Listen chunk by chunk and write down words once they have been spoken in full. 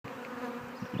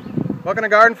Welcome to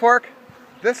Garden Fork.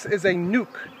 This is a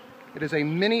nuke. It is a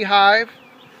mini hive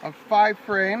of 5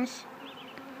 frames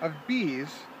of bees.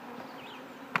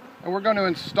 And we're going to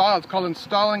install, it's called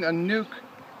installing a nuke.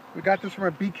 We got this from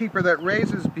a beekeeper that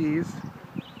raises bees.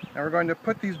 And we're going to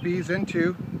put these bees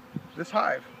into this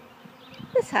hive.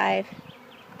 This hive.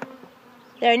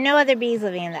 There are no other bees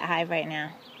living in that hive right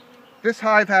now. This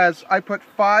hive has, I put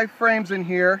 5 frames in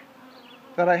here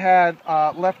that I had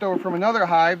left over from another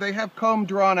hive. They have comb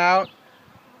drawn out,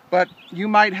 but you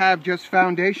might have just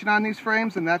foundation on these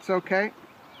frames, and that's okay.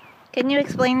 Can you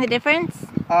explain the difference?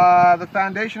 The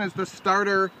foundation is the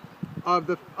starter of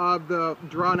the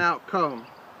drawn out comb.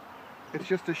 It's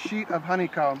just a sheet of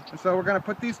honeycomb. And so we're going to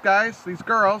put these guys, these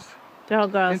girls,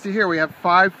 into here. We have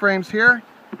 5 frames here,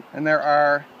 and there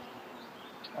are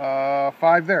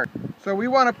 5 there. So we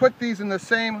want to put these in the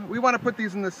same. We want to put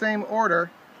these in the same order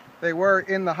they were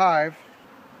in the hive.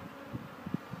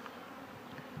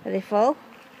 Are they full?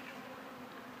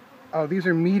 Oh, these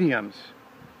are mediums.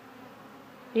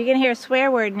 You're gonna hear a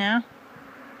swear word now.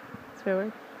 Swear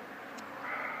word.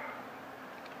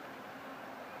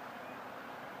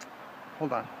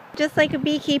 Hold on. Just like a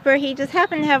beekeeper, he just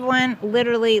happened to have one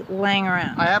literally laying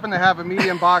around. I happen to have a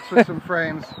medium box with some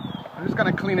frames. I'm just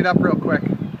gonna clean it up real quick.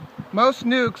 Most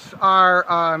nukes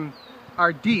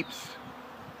are deeps.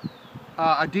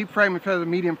 A deep frame instead of a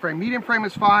medium frame. Medium frame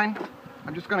is fine.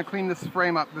 I'm just going to clean this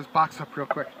frame up, this box up real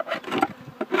quick.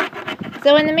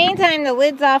 So in the meantime, the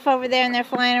lid's off over there and they're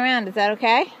flying around. Is that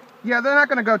okay? Yeah, they're not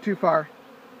going to go too far.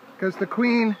 Because the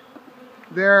queen,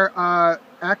 they're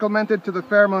acclimated to the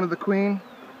pheromone of the queen.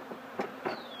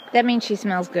 That means she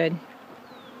smells good.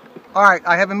 Alright,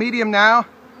 I have a medium now.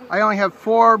 I only have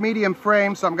 4 medium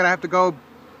frames, so I'm going to have to go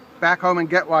back home and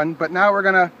get one. But now we're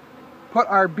going to put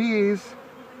our bees.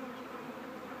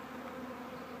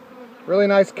 Really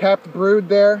nice capped brood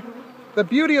there. The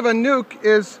beauty of a nuke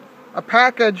is a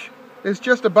package is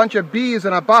just a bunch of bees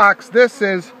in a box. This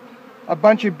is a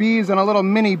bunch of bees in a little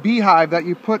mini beehive that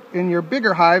you put in your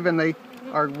bigger hive and they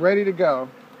are ready to go.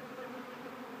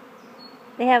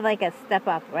 They have like a step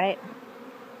up, right?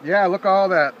 Yeah, look at all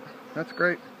that. That's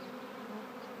great.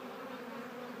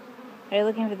 Are you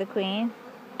looking for the queen?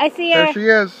 I see her. There she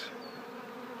is.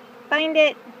 Find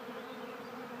it.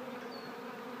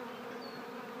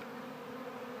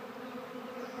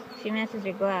 She matches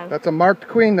your glove. That's a marked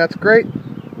queen. That's great.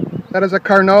 That is a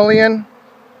Carnolian.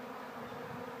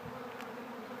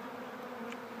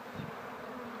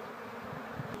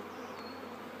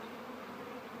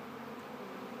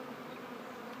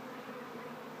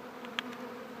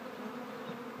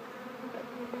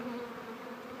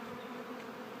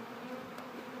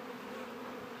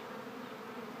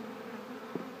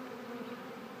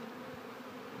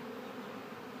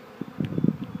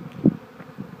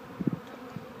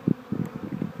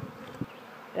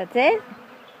 That's it?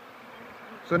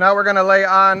 So now we're going to lay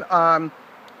on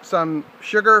some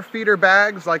sugar feeder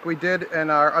bags like we did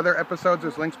in our other episodes.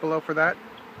 There's links below for that.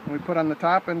 And we put on the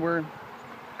top and we're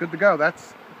good to go.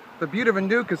 That's the beauty of a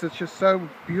nuke, is it's just so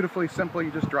beautifully simple.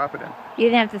 You just drop it in. You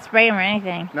didn't have to spray them or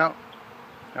anything. No.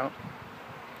 No.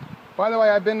 By the way,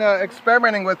 I've been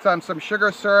experimenting with some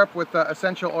sugar syrup with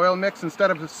essential oil mix. Instead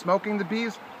of just smoking the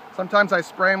bees, sometimes I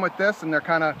spray them with this and they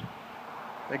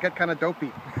get kind of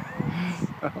dopey.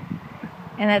 So.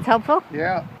 And that's helpful?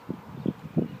 Yeah.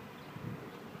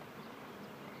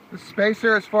 The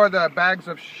spacer is for the bags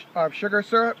of sugar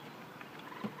syrup.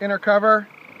 Inner cover,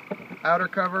 outer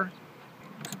cover.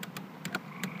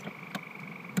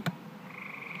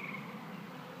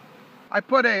 I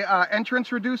put a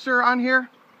entrance reducer on here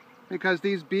because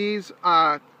these bees,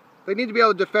 they need to be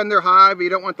able to defend their hive. You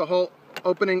don't want the whole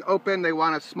opening open. They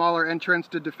want a smaller entrance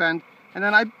to defend. And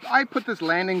then I put this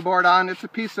landing board on. It's a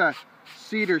piece of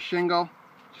cedar shingle.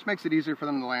 Just makes it easier for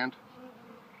them to land.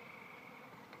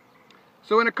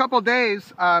 So in a couple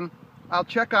days, I'll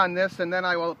check on this and then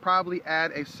I will probably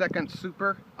add a second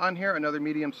super on here, another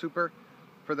medium super,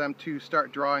 for them to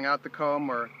start drawing out the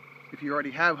comb, or if you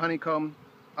already have honeycomb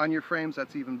on your frames,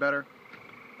 that's even better.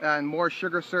 And more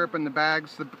sugar syrup in the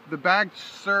bags. The bag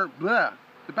syrup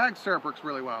works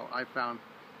really well, I've found.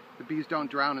 The bees don't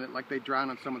drown in it like they drown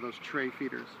on some of those tray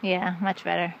feeders. Yeah, much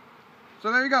better.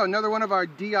 So there you go, another one of our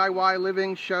DIY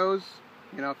living shows.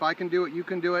 You know, if I can do it, you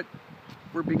can do it.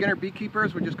 We're beginner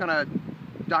beekeepers. We're just kind of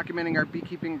documenting our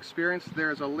beekeeping experience.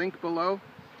 There's a link below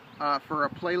for a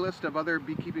playlist of other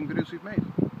beekeeping videos we've made.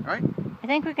 All right? I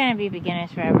think we're going to be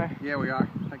beginners forever. Yeah, we are.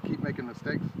 I keep making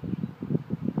mistakes.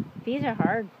 These are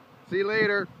hard. See you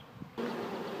later.